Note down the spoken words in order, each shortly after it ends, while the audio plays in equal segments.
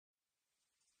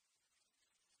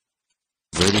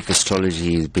Vedic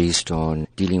astrology is based on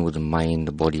dealing with the mind,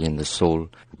 the body and the soul.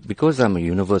 Because I'm a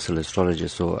universal astrologer,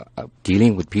 so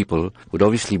dealing with people would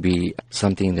obviously be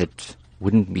something that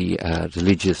wouldn't be a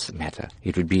religious matter.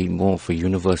 It would be more of a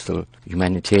universal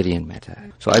humanitarian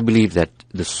matter. So I believe that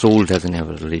the soul doesn't have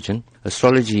a religion.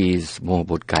 Astrology is more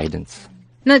about guidance.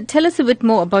 Now, tell us a bit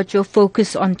more about your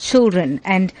focus on children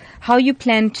and how you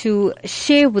plan to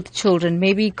share with children,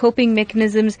 maybe coping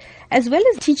mechanisms, as well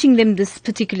as teaching them this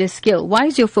particular skill. Why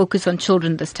is your focus on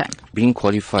children this time? Being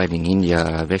qualified in India,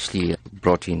 I've actually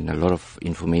brought in a lot of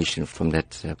information from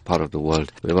that part of the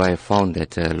world, whereby I found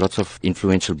that lots of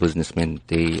influential businessmen,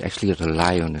 they actually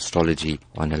rely on astrology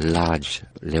on a large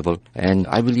level. And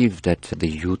I believe that the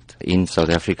youth in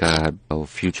South Africa have our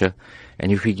future.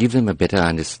 And if we give them a better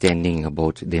understanding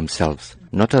about themselves,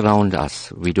 not around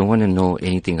us, we don't want to know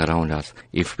anything around us.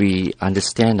 If we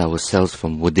understand ourselves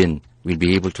from within, we'll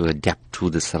be able to adapt to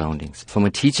the surroundings. From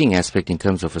a teaching aspect in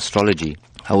terms of astrology,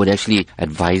 I would actually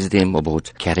advise them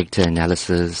about character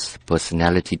analysis,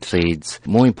 personality traits,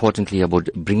 more importantly about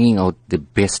bringing out the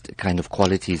best kind of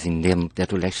qualities in them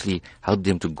that will actually help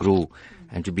them to grow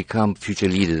and to become future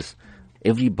leaders.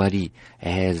 Everybody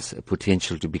has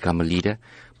potential to become a leader,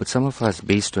 but some of us,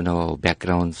 based on our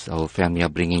backgrounds, our family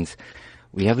upbringings,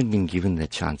 we haven't been given that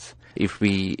chance. If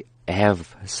we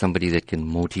have somebody that can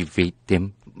motivate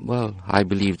them, well, I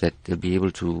believe that they'll be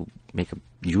able to make a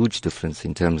huge difference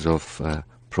in terms of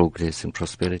progress and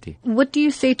prosperity. What do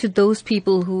you say to those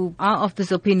people who are of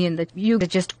this opinion that you are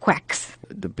just quacks?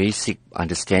 The basic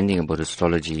understanding about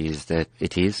astrology is that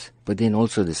it is, but then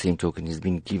also the same token has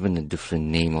been given a different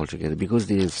name altogether because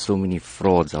there's so many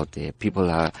frauds out there. People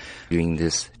are doing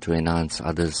this to enhance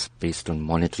others based on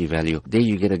monetary value. There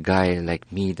you get a guy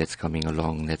like me that's coming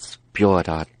along, that's pure at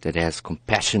heart, that has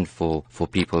compassion for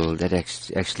people, that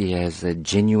actually has a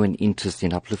genuine interest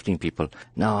in uplifting people.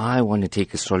 Now I want to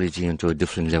take astrology into a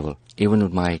different level. Even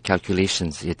with my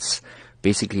calculations, it's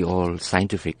basically all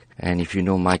scientific. And if you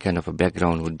know, my kind of a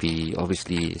background would be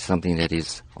obviously something that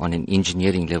is on an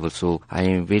engineering level. So I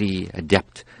am very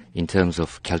adept in terms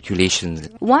of calculations.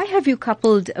 Why have you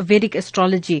coupled Vedic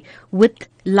astrology with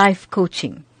life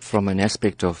coaching? From an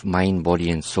aspect of mind, body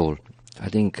and soul, I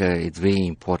think it's very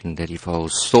important that if our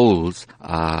souls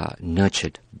are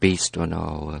nurtured based on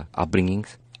our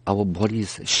upbringings, our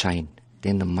bodies shine.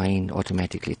 Then the mind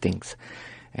automatically thinks.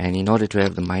 And in order to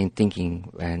have the mind thinking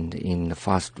and in the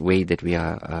fast way that we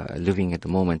are living at the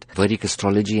moment, Vedic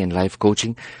astrology and life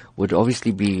coaching would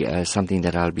obviously be something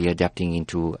that I'll be adapting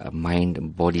into a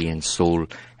mind, body and soul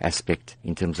aspect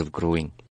in terms of growing.